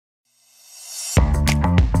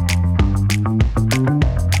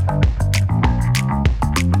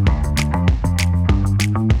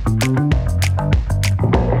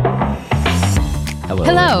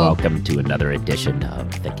Welcome to another edition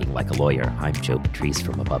of Thinking Like a Lawyer. I'm Joe Patrice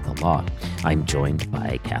from Above the Law. I'm joined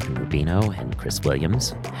by Catherine Rubino and Chris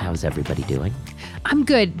Williams. How's everybody doing? I'm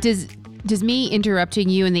good. Does me interrupting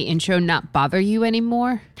you in the intro not bother you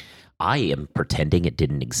anymore? I am pretending it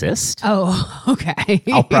didn't exist. Oh, okay.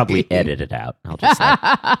 I'll probably edit it out. I'll just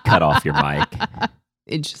cut off your mic.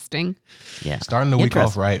 Interesting. Yeah. Starting the week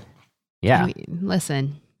off right. Yeah. I mean,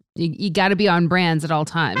 listen, you got to be on brands at all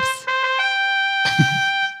times.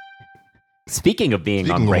 Speaking of being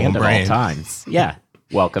on brand at all times, yeah.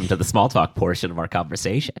 Welcome to the small talk portion of our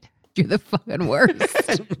conversation. You're the fucking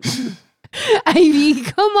worst. I mean,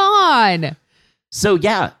 come on. So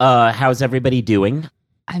yeah, how's everybody doing?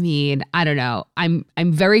 I mean, I don't know. I'm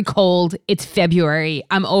very cold. It's February.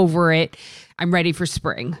 I'm over it. I'm ready for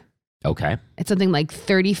spring. Okay. It's something like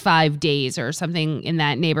 35 days or something in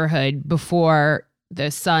that neighborhood before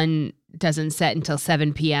the sun doesn't set until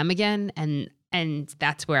 7 p.m. again, and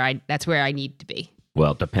that's where I need to be.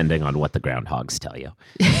 Well, depending on what the groundhogs tell you.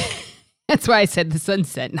 That's why I said the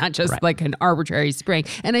sunset, not just right. like an arbitrary spring.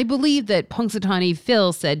 And I believe that Punxsutawney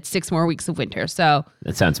Phil said 6 more weeks of winter. So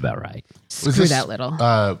that sounds about right. Screw that little.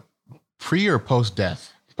 Pre or post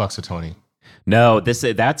death, Punxsutawney? No, that's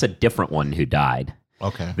a different one who died.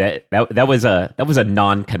 Okay. That was a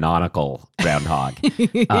non-canonical groundhog.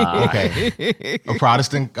 Okay. A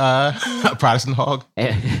Protestant hog.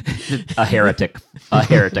 A heretic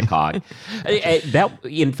hog.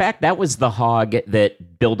 In fact, that was the hog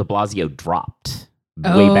that Bill de Blasio dropped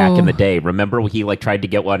way back in the day. Remember he tried to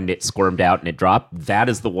get one and it squirmed out and it dropped? That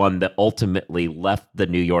is the one that ultimately left the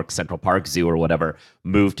New York Central Park Zoo or whatever,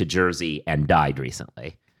 moved to Jersey and died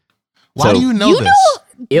recently. Why do you know this?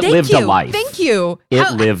 It lived a life. Thank you.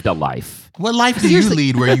 It lived a life. What life do you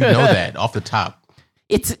lead where you know that off the top?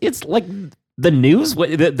 It's like the news,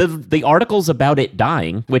 the articles about it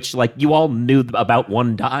dying, which you all knew about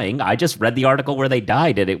one dying. I just read the article where they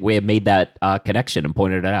died and it made that connection and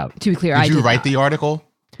pointed it out. To be clear, did you write the article?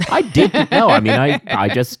 I didn't know. I mean, I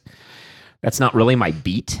just, that's not really my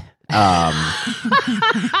beat. That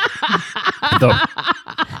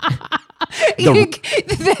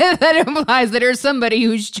implies that there's somebody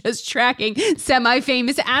who's just tracking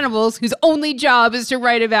semi-famous animals whose only job is to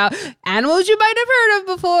write about animals you might have heard of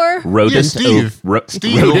before. Rodent Steve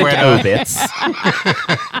obits.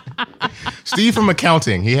 Steve from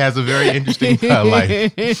accounting. He has a very interesting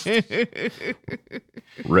life.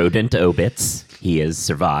 Rodent obits. He is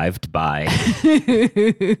survived by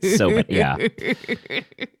yeah.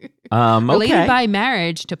 Related Okay. by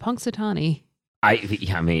marriage to Punxsutawney.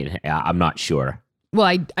 I mean, I'm not sure.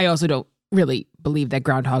 Well, I also don't really believe that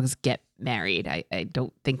groundhogs get married. I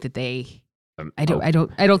don't think that they. I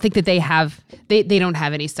don't think that they have. They don't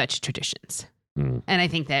have any such traditions. And I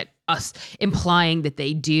think that us implying that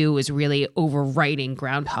they do is really overwriting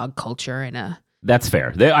groundhog culture in a. That's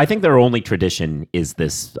fair. I think their only tradition is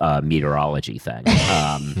this meteorology thing.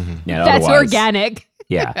 That's organic.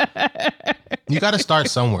 Yeah. You got to start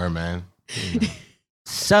somewhere, man.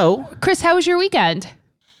 So, Chris, how was your weekend?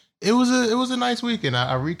 It was a nice weekend.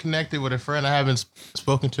 I reconnected with a friend I haven't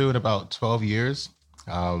spoken to in about 12 years.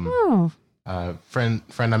 Friend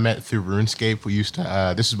I met through RuneScape. We used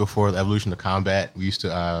to. This is before the evolution of combat. We used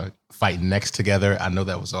to fight Nex together. I know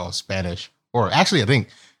that was all Spanish, or actually, I think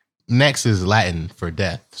Nex is Latin for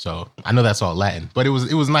death. So I know that's all Latin. But it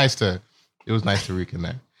was nice to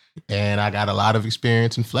reconnect, and I got a lot of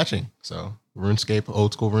experience in fletching. So RuneScape,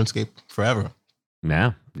 old school RuneScape, forever.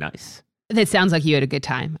 Yeah, nice. That sounds like you had a good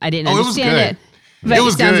time. I didn't understand it. But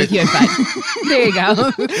it sounds like you had fun. There you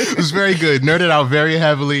go. It was very good. Nerded out very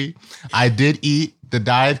heavily. I did eat. The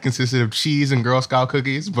diet consisted of cheese and Girl Scout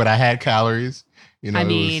cookies, but I had calories.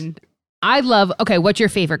 I love. Okay, what's your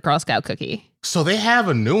favorite Girl Scout cookie? So they have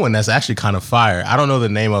a new one that's actually kind of fire. I don't know the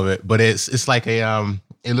name of it, but it's like a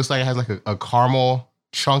it looks like it has like a caramel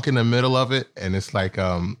chunk in the middle of it, and it's like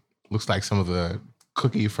looks like some of the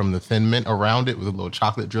cookie from the Thin Mint around it with a little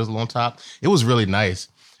chocolate drizzle on top. It was really nice,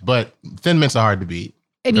 but Thin Mints are hard to beat.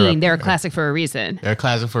 I mean, they're a classic for a reason. They're a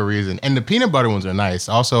classic for a reason, and the peanut butter ones are nice.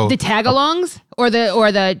 Also, the tagalongs or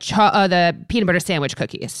the peanut butter sandwich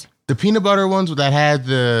cookies. The peanut butter ones that had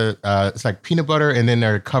the it's like peanut butter and then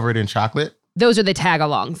they're covered in chocolate. Those are the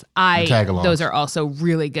tagalongs. Tagalongs. Those are also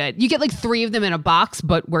really good. You get like 3 of them in a box,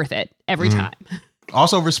 but worth it every time.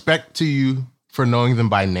 Also, respect to you for knowing them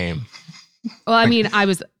by name. Well, I mean,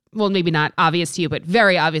 maybe not obvious to you, but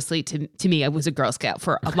very obviously to me, I was a Girl Scout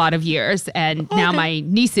for a lot of years. And now my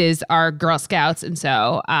nieces are Girl Scouts. And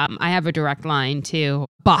so I have a direct line to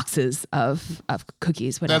boxes of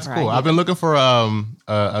cookies. Whenever That's cool. I've been looking for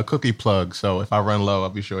a cookie plug. So if I run low, I'll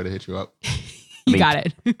be sure to hit you up. You got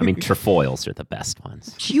it. I mean, trefoils are the best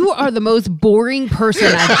ones. You are the most boring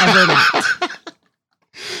person I've ever met.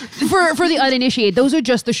 For the uninitiated, those are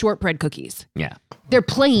just the shortbread cookies. Yeah. They're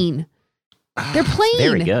plain. They're plain.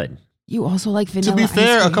 Very good. You also like vanilla. To be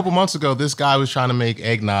fair, ice cream. a couple months ago, this guy was trying to make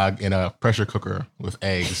eggnog in a pressure cooker with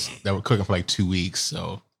eggs that were cooking for like 2 weeks.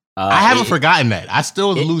 So I haven't forgotten that. I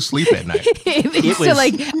still lose sleep at night. It was to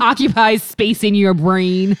like occupy space in your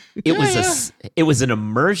brain. It was an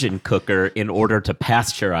immersion cooker in order to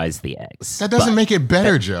pasteurize the eggs. That doesn't make it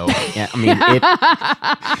better, Joe. Yeah, I mean,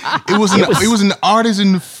 It was an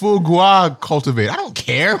artisan foie gras cultivator. I don't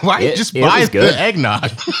care. Why you just buy the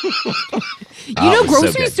eggnog?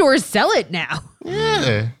 Grocery stores sell it now.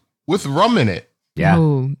 Yeah, with rum in it. Yeah.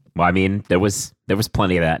 Oh. Well, I mean, there was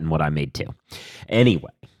plenty of that in what I made too.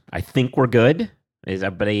 Anyway, I think we're good. Is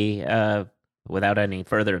everybody without any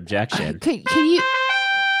further objection? Can you?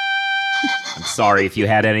 I'm sorry if you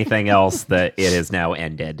had anything else that it has now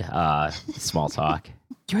ended. Small talk.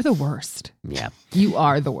 You're the worst. Yeah. You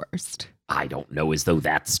are the worst. I don't know as though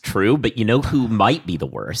that's true, but you know who might be the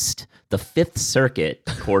worst? The Fifth Circuit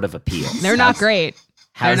Court of Appeals. They're not great.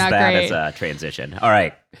 How's They're not that great. as a transition? All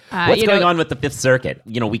right. What's going on with the Fifth Circuit?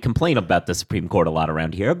 You know, we complain about the Supreme Court a lot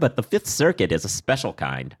around here, but the Fifth Circuit is a special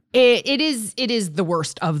kind. It is the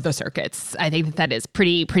worst of the circuits. I think that is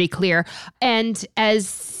pretty clear. And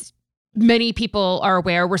as many people are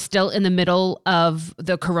aware, we're still in the middle of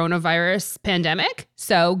the coronavirus pandemic.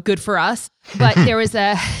 So good for us. But there was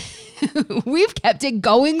we've kept it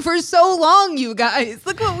going for so long, you guys.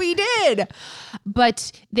 Look what we did.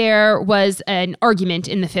 But there was an argument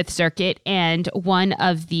in the Fifth Circuit, and one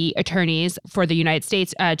of the attorneys for the United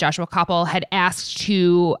States, Joshua Koppel, had asked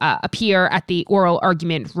to appear at the oral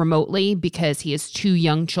argument remotely because he has 2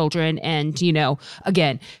 young children, and,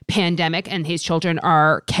 again, pandemic, and his children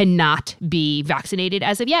cannot be vaccinated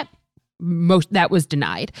as of yet. That was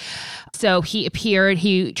denied. So he appeared.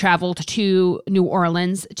 He traveled to New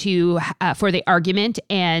Orleans for the argument,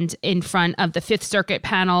 and in front of the Fifth Circuit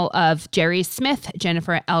panel of Jerry Smith,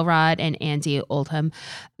 Jennifer Elrod, and Andy Oldham,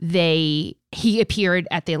 he appeared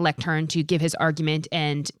at the lectern to give his argument,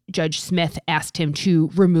 and Judge Smith asked him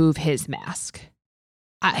to remove his mask.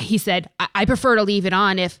 He said, "I prefer to leave it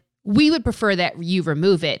on. If we would prefer that you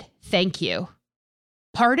remove it, thank you."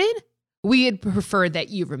 Pardon? We would prefer that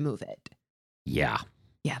you remove it. Yeah.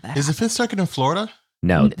 Yeah. Is the Fifth Circuit in Florida?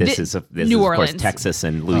 No, this is of course Texas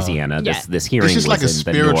and Louisiana. This hearing it's just like a was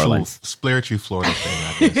in the New Orleans. spiritual Florida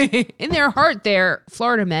thing, I guess. In their heart, they're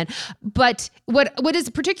Florida men. But what is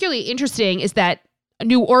particularly interesting is that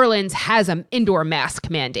New Orleans has an indoor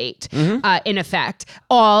mask mandate in effect.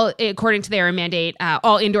 According to their mandate,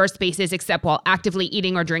 all indoor spaces except while actively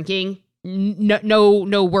eating or drinking.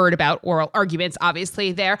 No word about oral arguments,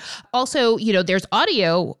 obviously, there. Also, there's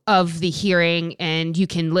audio of the hearing, and you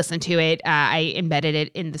can listen to it. I embedded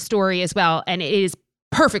it in the story as well, and it is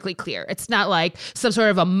perfectly clear. It's not like some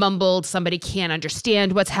sort of a mumbled, somebody can't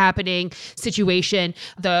understand what's happening situation.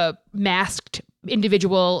 The masked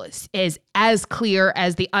individual is as clear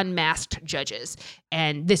as the unmasked judges.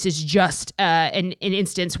 And this is just an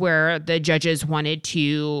instance where the judges wanted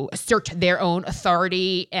to assert their own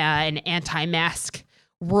authority and anti-mask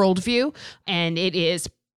worldview. And it is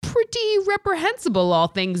pretty reprehensible, all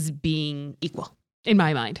things being equal, in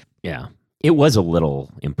my mind. Yeah. It was a little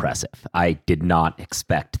impressive. I did not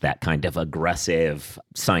expect that kind of aggressive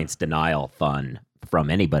science denial fun from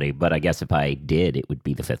anybody, but I guess if I did, it would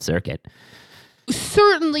be the Fifth Circuit.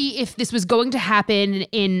 Certainly, if this was going to happen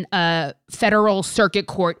in a federal circuit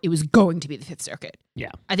court, it was going to be the Fifth Circuit. Yeah.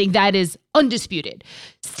 I think that is undisputed.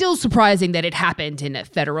 Still surprising that it happened in a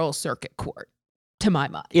federal circuit court, to my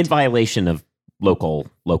mind. In violation of local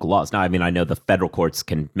laws. Now, I mean, I know the federal courts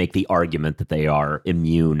can make the argument that they are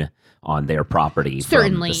immune on their property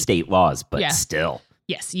from the state laws, but still.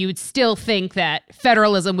 Yes, you would still think that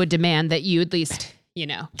federalism would demand that you at least,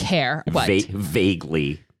 care what.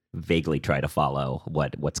 Vaguely try to follow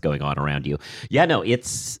what's going on around you. Yeah, no,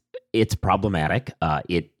 it's problematic.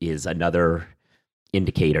 It is another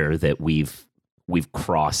indicator that we've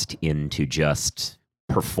crossed into just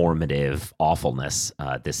performative awfulness.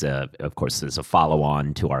 This, of course, is a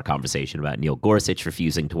follow-on to our conversation about Neil Gorsuch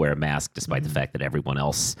refusing to wear a mask despite the fact that everyone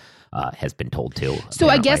else has been told to. So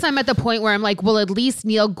I guess I'm at the point where I'm like, well, at least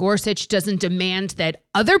Neil Gorsuch doesn't demand that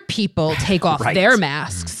other people take off their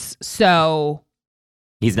masks. So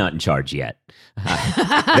he's not in charge yet.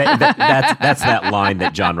 That's that line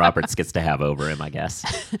that John Roberts gets to have over him, I guess.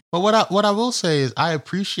 But what I will say is I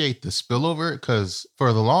appreciate the spillover, because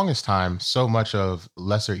for the longest time, so much of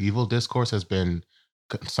lesser evil discourse has been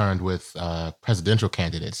concerned with presidential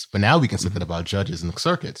candidates. But now we can say that about judges and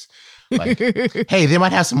circuits. Like, hey, they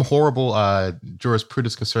might have some horrible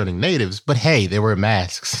jurisprudence concerning natives, but hey, they wear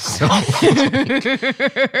masks.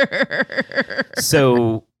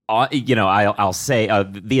 So I'll say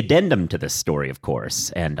the addendum to this story, of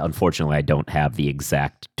course, and unfortunately, I don't have the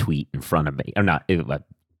exact tweet in front of me. Or not.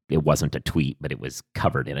 It wasn't a tweet, but it was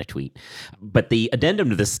covered in a tweet. But the addendum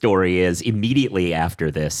to this story is immediately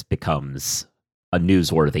after this becomes a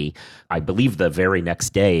newsworthy. I believe the very next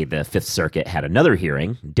day, the Fifth Circuit had another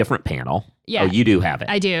hearing, different panel. Yeah. Oh, you do have it.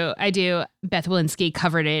 I do. Beth Walensky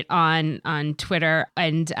covered it on Twitter,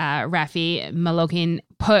 and Rafi Malokin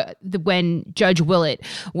put when Judge Willett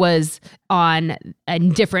was on a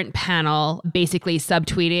different panel, basically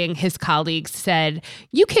subtweeting his colleagues, said,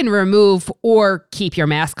 "You can remove or keep your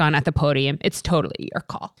mask on at the podium. It's totally your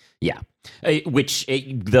call." Yeah.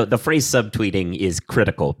 The phrase subtweeting is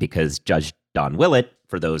critical because Judge Don Willett,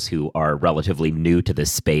 for those who are relatively new to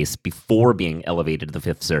this space, before being elevated to the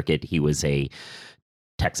Fifth Circuit, he was a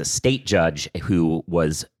Texas state judge who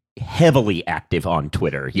was heavily active on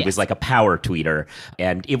Twitter. He was like a power tweeter,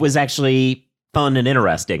 and it was actually fun and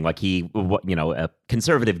interesting. Like he, a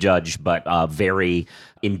conservative judge, but a very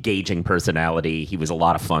engaging personality. He was a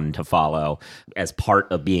lot of fun to follow. As part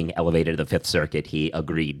of being elevated to the Fifth Circuit, he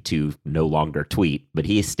agreed to no longer tweet, but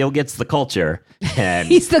he still gets the culture. And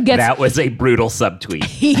that was a brutal subtweet.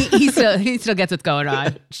 he still gets what's going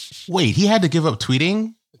on. Wait, he had to give up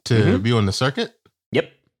tweeting to be on the circuit? Yep.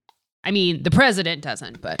 I mean, the president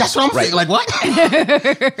doesn't, but that's what I'm saying. Like, what?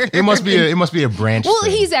 It must be a branch. Well, thing.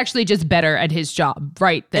 He's actually just better at his job,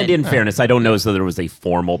 right? And in fairness, I don't know as though there was a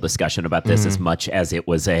formal discussion about this as much as it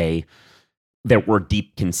was there were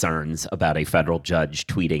deep concerns about a federal judge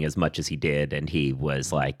tweeting as much as he did, and he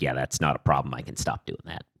was like, "Yeah, that's not a problem. I can stop doing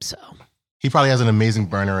that." So he probably has an amazing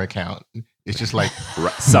burner account. It's just like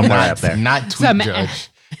somewhere out there, not tweet judge.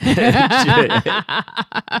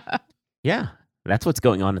 Yeah. That's what's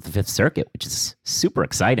going on at the Fifth Circuit, which is super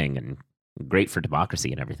exciting and great for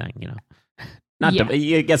democracy and everything, I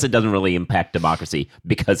guess it doesn't really impact democracy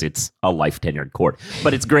because it's a life tenured court,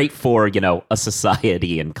 but it's great for, a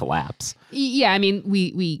society in collapse. Yeah, I mean,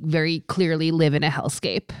 we very clearly live in a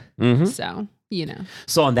hellscape. Mm-hmm. So,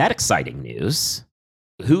 So on that exciting news,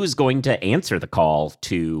 who's going to answer the call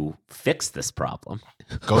to fix this problem?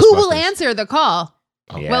 Who will answer the call?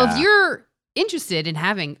 Oh, yeah. Well, if you're interested in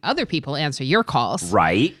having other people answer your calls.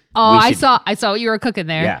 Right. Oh, I saw what you were cooking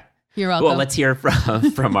there. Yeah. You're welcome. Well, let's hear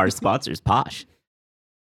from our sponsors, Posh.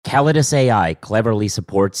 Calidus AI cleverly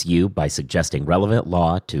supports you by suggesting relevant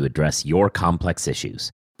law to address your complex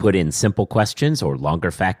issues. Put in simple questions or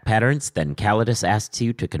longer fact patterns, then Calidus asks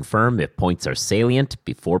you to confirm if points are salient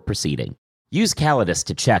before proceeding. Use Calidus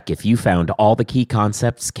to check if you found all the key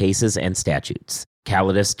concepts, cases, and statutes.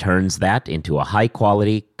 Calidus turns that into a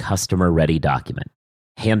high-quality, customer-ready document.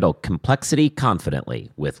 Handle complexity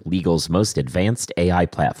confidently with legal's most advanced AI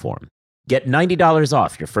platform. Get $90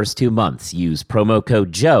 off your first 2 months. Use promo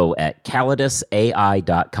code Joe at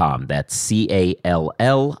calidusai.com. That's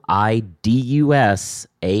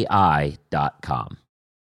CALLIDUSAI.com.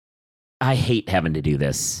 I hate having to do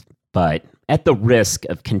this, but at the risk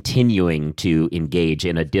of continuing to engage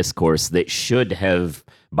in a discourse that should have,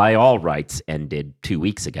 by all rights, ended 2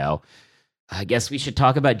 weeks ago, I guess we should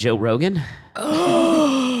talk about Joe Rogan.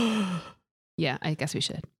 Yeah, I guess we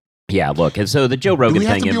should. Yeah, look, and so the Joe Rogan thing. Do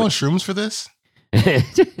we have to be on shrooms for this?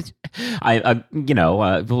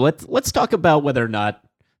 Let's talk about whether or not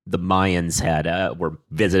the Mayans were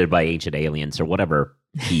visited by ancient aliens or whatever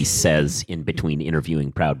he says in between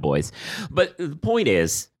interviewing Proud Boys. But the point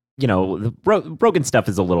is, the Rogan stuff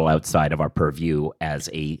is a little outside of our purview as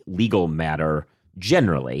a legal matter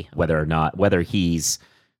generally, whether he's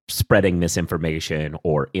spreading misinformation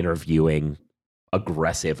or interviewing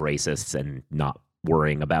aggressive racists and not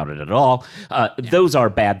worrying about it at all. Those are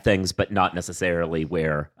bad things, but not necessarily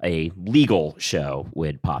where a legal show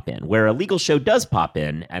would pop in. Where a legal show does pop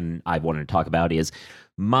in, and I wanted to talk about, is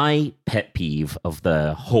my pet peeve of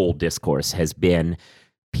the whole discourse has been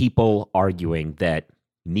people arguing that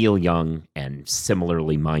Neil Young and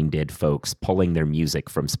similarly minded folks pulling their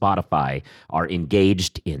music from Spotify are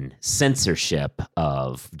engaged in censorship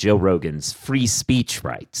of Joe Rogan's free speech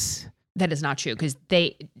rights. That is not true, because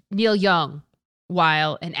Neil Young,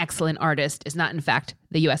 while an excellent artist, is not in fact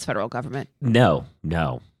the U.S. federal government. No.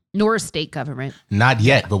 Nor a state government. Not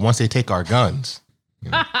yet, but once they take our guns.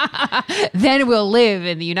 Then we'll live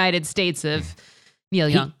in the United States of Neil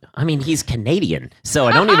Young. He's Canadian, so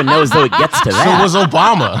I don't even know as though it gets to that. So was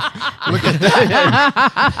Obama. Look at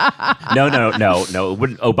that. No.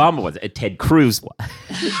 Obama was. Ted Cruz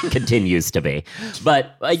continues to be.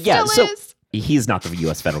 But Still is. He's not the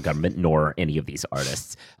U.S. federal government, nor any of these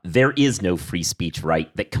artists. There is no free speech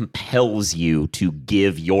right that compels you to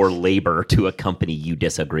give your labor to a company you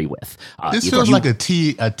disagree with. This feels like a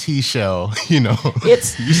tea show, you know.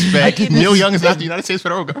 It's Neil Young is not the United States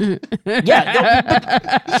federal government.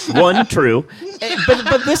 One, true,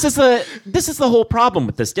 but this is the whole problem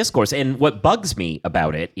with this discourse. And what bugs me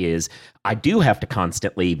about it is I do have to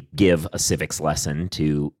constantly give a civics lesson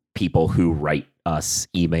to people who write us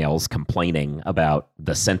emails complaining about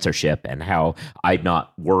the censorship and how I'm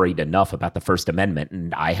not worried enough about the First Amendment.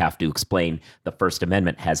 And I have to explain the First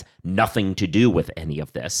Amendment has nothing to do with any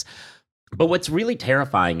of this. But what's really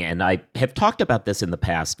terrifying, and I have talked about this in the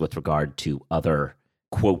past with regard to other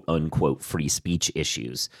quote unquote free speech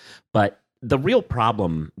issues, but the real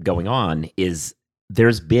problem going on is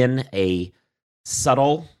there's been a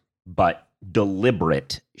subtle but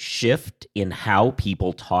deliberate shift in how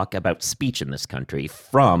people talk about speech in this country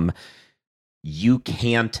from you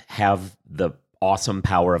can't have the awesome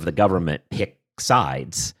power of the government pick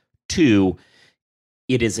sides to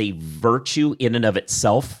it is a virtue in and of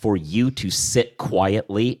itself for you to sit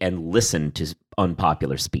quietly and listen to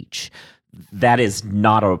unpopular speech. That is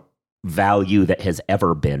not a value that has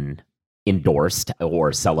ever been endorsed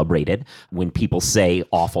or celebrated. When people say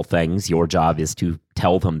awful things, your job is to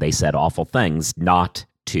tell them they said awful things, not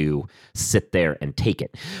to sit there and take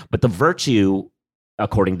it. But the virtue,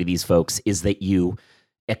 according to these folks, is that you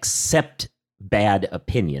accept bad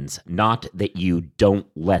opinions, not that you don't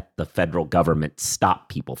let the federal government stop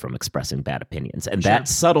people from expressing bad opinions. And that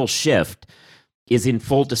subtle shift is in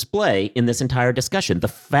full display in this entire discussion. The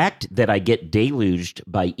fact that I get deluged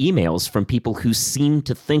by emails from people who seem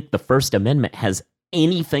to think the First Amendment has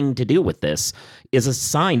anything to do with this is a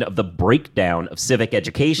sign of the breakdown of civic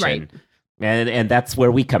education. Right. And that's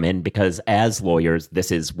where we come in, because as lawyers,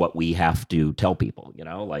 this is what we have to tell people, you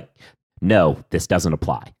know, like, no, this doesn't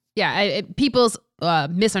apply. Yeah, people's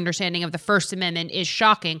misunderstanding of the First Amendment is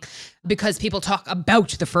shocking because people talk about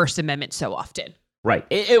the First Amendment so often. Right.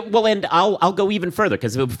 Well, and I'll go even further,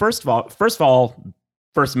 because first of all,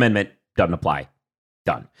 First Amendment doesn't apply.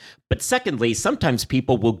 Done. But secondly, sometimes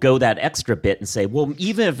people will go that extra bit and say, well,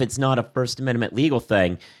 even if it's not a First Amendment legal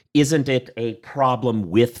thing, isn't it a problem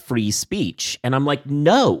with free speech? And I'm like,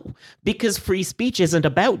 no, because free speech isn't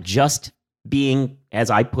about just being, as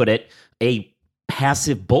I put it, a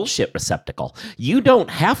passive bullshit receptacle. You don't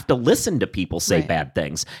have to listen to people say bad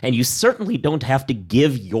things, and you certainly don't have to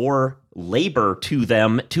give your labor to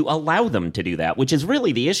them to allow them to do that, which is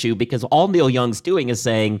really the issue, because all Neil Young's doing is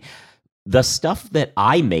saying, the stuff that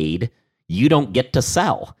I made, you don't get to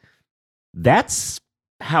sell. That's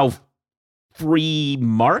how free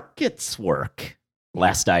markets work,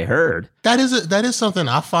 last I heard. That is something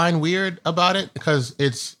I find weird about it, because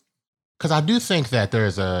I do think that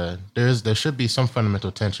there should be some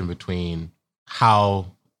fundamental tension between how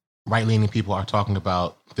right-leaning people are talking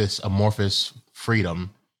about this amorphous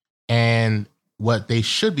freedom and what they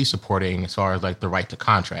should be supporting as far as like the right to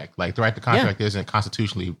contract. Like the right to contract isn't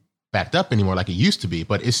constitutionally backed up anymore like it used to be,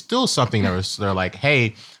 but it's still something they're like,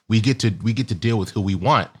 hey, we get to deal with who we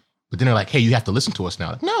want. But then they're like, hey, you have to listen to us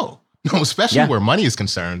now. Like, no, especially where money is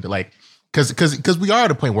concerned. Like, because we are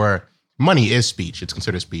at a point where money is speech. It's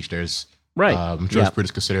considered speech. There's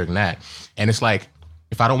jurisprudence considering that. And it's like,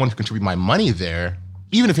 if I don't want to contribute my money there,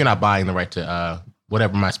 even if you're not buying the right to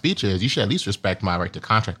whatever my speech is, you should at least respect my right to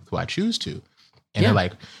contract with who I choose to. And they're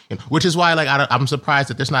like, which is why, like, I'm surprised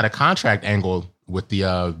that there's not a contract angle with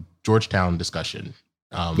the Georgetown discussion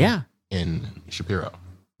in Shapiro.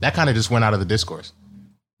 That kind of just went out of the discourse.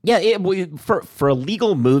 Yeah, for a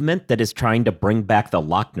legal movement that is trying to bring back the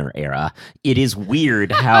Lochner era, it is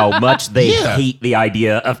weird how much they hate the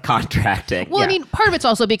idea of contracting. Well, I mean, part of it's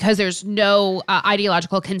also because there's no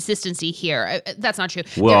ideological consistency here. That's not true.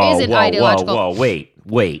 Wait.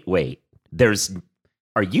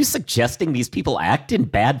 Are you suggesting these people act in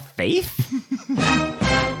bad faith?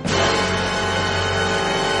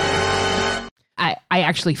 I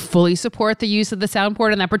actually fully support the use of the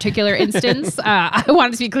soundboard in that particular instance. I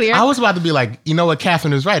wanted to be clear. I was about to be like, you know what,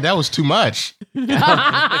 Catherine is right. That was too much.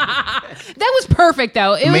 That was perfect,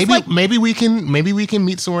 though. Maybe we can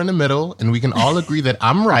meet somewhere in the middle, and we can all agree that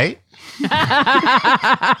I'm right.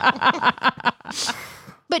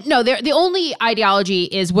 But no, the only ideology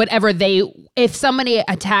is whatever if somebody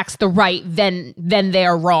attacks the right, then they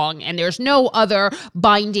are wrong. And there's no other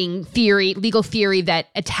binding legal theory that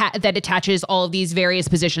attaches all of these various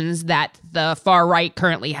positions that the far right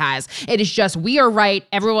currently has. It is just, we are right,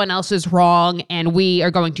 everyone else is wrong, and we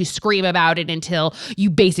are going to scream about it until you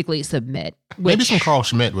basically submit. Maybe some Carl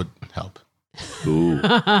Schmitt would help. Ooh.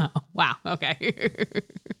 Wow. Okay.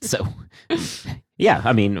 So, yeah,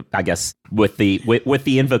 I mean, I guess with the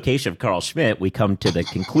invocation of Carl Schmitt, we come to the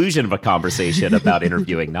conclusion of a conversation about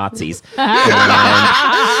interviewing Nazis.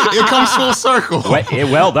 And It comes full circle.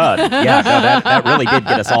 well done. Yeah, no, that really did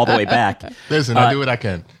get us all the way back. Listen, I do what I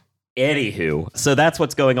can. Anywho, so that's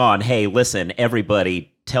what's going on. Hey, listen,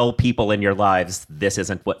 everybody, tell people in your lives this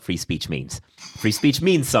isn't what free speech means. Free speech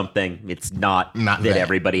means something. It's not that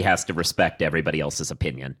everybody has to respect everybody else's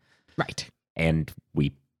opinion. Right. And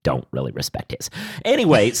we don't really respect his.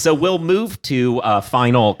 Anyway, so we'll move to a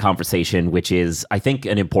final conversation, which is, I think,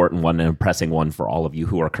 an important one, an pressing one for all of you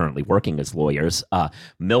who are currently working as lawyers.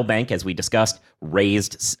 Milbank, as we discussed,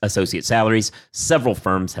 raised associate salaries. Several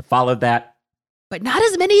firms have followed that. But not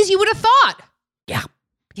as many as you would have thought. Yeah.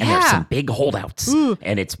 And there's some big holdouts.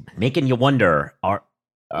 And it's making you wonder, are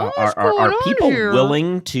people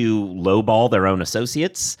willing to lowball their own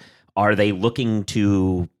associates? Are they looking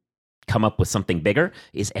to come up with something bigger?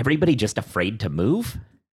 Is everybody just afraid to move?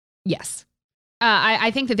 Yes. I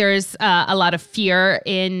think that there's a lot of fear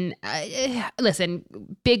in, listen,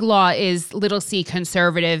 big law is little c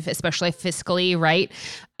conservative, especially fiscally, right?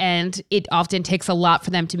 And it often takes a lot for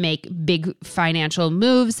them to make big financial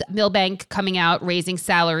moves. Milbank coming out, raising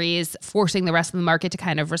salaries, forcing the rest of the market to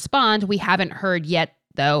kind of respond. We haven't heard yet,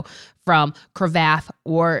 though, from Cravath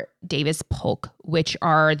or Davis Polk, which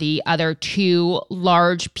are the other two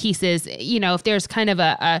large pieces. You know, if there's kind of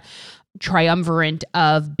a triumvirate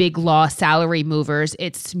of big law salary movers,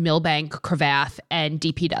 it's Milbank, Cravath, and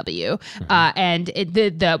DPW. And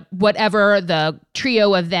the whatever the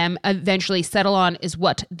trio of them eventually settle on is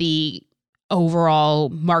what the overall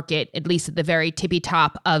market, at least at the very tippy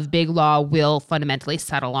top of big law, will fundamentally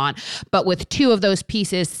settle on. But with two of those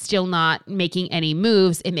pieces still not making any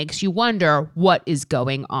moves, it makes you wonder what is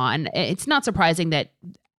going on. It's not surprising that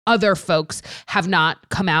other folks have not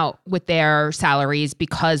come out with their salaries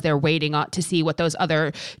because they're waiting to see what those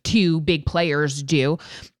other two big players do.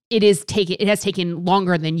 It has taken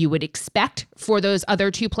longer than you would expect for those other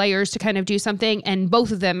two players to kind of do something. And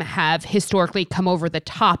both of them have historically come over the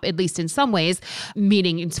top, at least in some ways,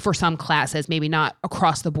 meaning it's for some classes, maybe not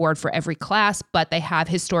across the board for every class, but they have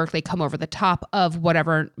historically come over the top of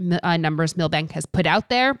whatever numbers Milbank has put out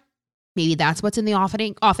there. Maybe that's what's in the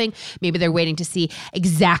offing. Maybe they're waiting to see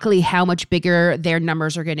exactly how much bigger their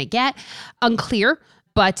numbers are going to get. Unclear.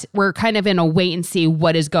 But we're kind of in a wait and see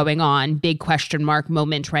what is going on, big question mark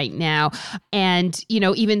moment right now. And, you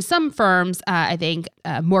know, even some firms, I think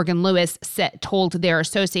Morgan Lewis told their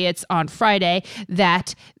associates on Friday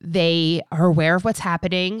that they are aware of what's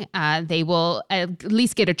happening. They will at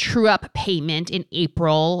least get a true up payment in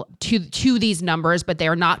April to these numbers, but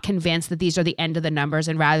they're not convinced that these are the end of the numbers.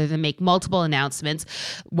 And rather than make multiple announcements,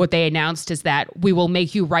 what they announced is that we will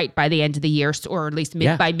make you right by the end of the year, or at least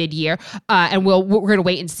by mid-year. And we're going to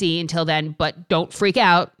wait and see until then, but don't freak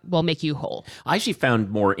out. We'll make you whole. I actually found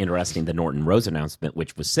more interesting the Norton Rose announcement,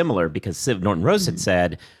 which was similar because Norton Rose had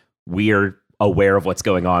said, we're aware of what's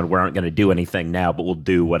going on. We aren't going to do anything now, but we'll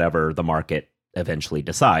do whatever the market eventually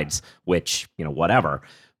decides, which, you know, whatever.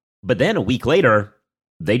 But then a week later,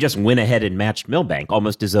 they just went ahead and matched Milbank,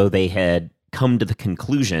 almost as though they had come to the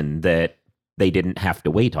conclusion that they didn't have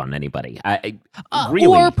to wait on anybody. Really.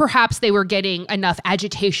 Or perhaps they were getting enough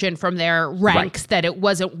agitation from their ranks that it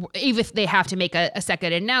wasn't, even if they have to make a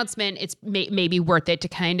second announcement, it's maybe worth it to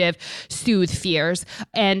kind of soothe fears.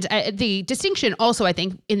 And the distinction also, I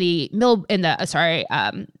think, in the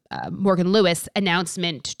Morgan Lewis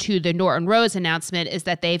announcement to the Norton Rose announcement is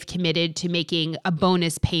that they've committed to making a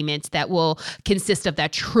bonus payment that will consist of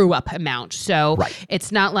that true up amount. So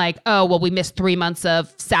it's not like, oh, well, we missed 3 months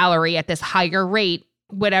of salary at this higher rate.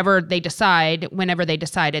 Whenever they decide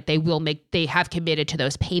it, they have committed to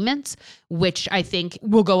those payments, which I think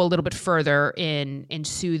will go a little bit further in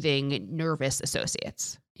soothing nervous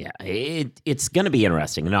associates. Yeah, it's going to be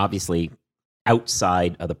interesting. And obviously,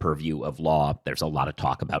 outside of the purview of law, there's a lot of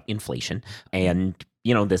talk about inflation. And,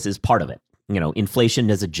 you know, this is part of it. You know,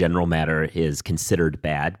 inflation as a general matter is considered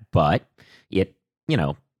bad, but it, you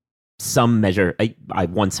know, some measure. I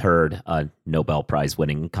once heard a Nobel Prize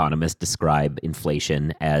winning economist describe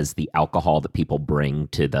inflation as the alcohol that people bring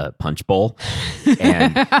to the punch bowl.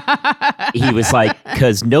 And he was like,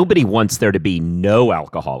 because nobody wants there to be no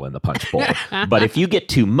alcohol in the punch bowl. But if you get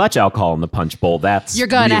too much alcohol in the punch bowl, you're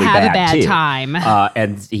going to really have a bad too. Time.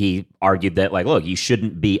 And he argued that, like, look, you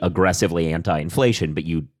shouldn't be aggressively anti-inflation, but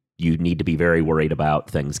you need to be very worried about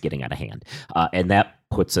things getting out of hand. And that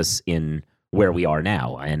puts us in where we are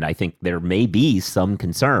now. And I think there may be some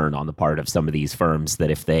concern on the part of some of these firms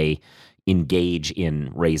that if they, engage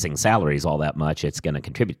in raising salaries all that much, it's going to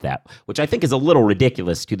contribute to that, which I think is a little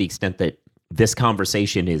ridiculous to the extent that this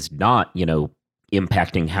conversation is not,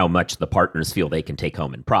 impacting how much the partners feel they can take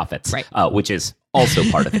home in profits, right. Which is also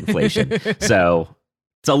part of inflation. So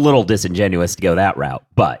it's a little disingenuous to go that route,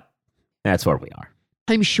 but that's where we are.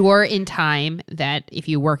 I'm sure in time that if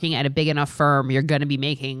you're working at a big enough firm, you're going to be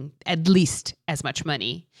making at least as much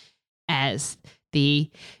money as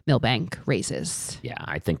the Milbank raises. Yeah,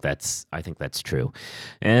 I think that's true.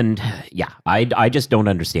 And yeah, I just don't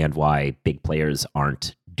understand why big players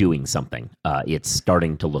aren't doing something. It's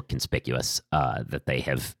starting to look conspicuous that they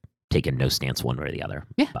have taken no stance one way or the other.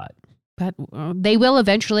 Yeah. But they will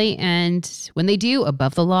eventually, and when they do,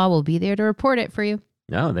 Above the Law will be there to report it for you.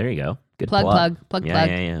 Oh, there you go. Good plug.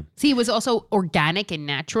 Yeah. See, it was also organic and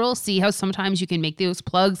natural. See how sometimes you can make those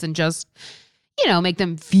plugs and just, make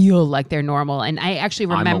them feel like they're normal. And I actually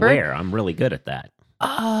remember. I'm aware. I'm really good at that.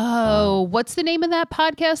 Oh, what's the name of that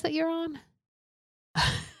podcast that you're on?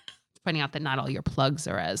 Finding out that not all your plugs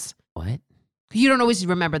are as. What? You don't always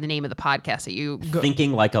remember the name of the podcast that you go.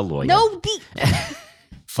 Thinking Like a Lawyer. No,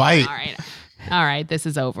 Fight. All right, this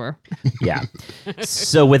is over. Yeah.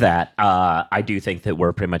 So with that, I do think that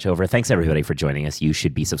we're pretty much over. Thanks, everybody, for joining us. You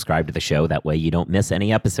should be subscribed to the show. That way you don't miss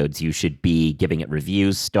any episodes. You should be giving it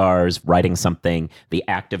reviews, stars, writing something. The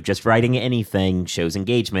act of just writing anything shows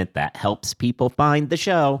engagement. That helps people find the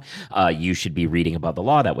show. You should be reading Above the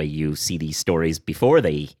Law. That way you see these stories before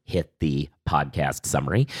they hit the podcast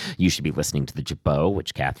summary. You should be listening to the Jabot,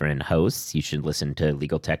 which Catherine hosts. You should listen to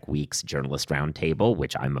Legal Tech Week's Journalist Roundtable,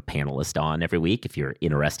 which I'm a panelist on every week. If you're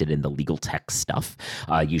interested in the legal tech stuff,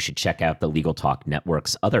 you should check out the Legal Talk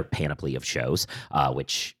Network's other panoply of shows,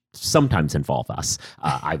 which sometimes involve us.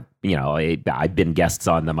 I've been guests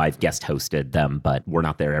on them. I've guest hosted them, but we're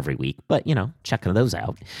not there every week. But, checking those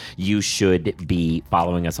out. You should be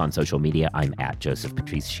following us on social media. I'm at Joseph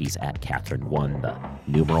Patrice. She's at Catherine1,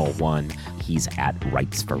 the numeral 1. He's at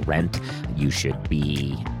Rights for Rent. You should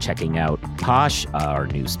be checking out Posh, our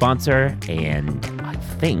new sponsor. And I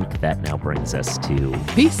think that now brings us to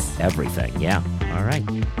peace. Everything. Yeah. All right.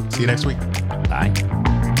 See you next week. Bye.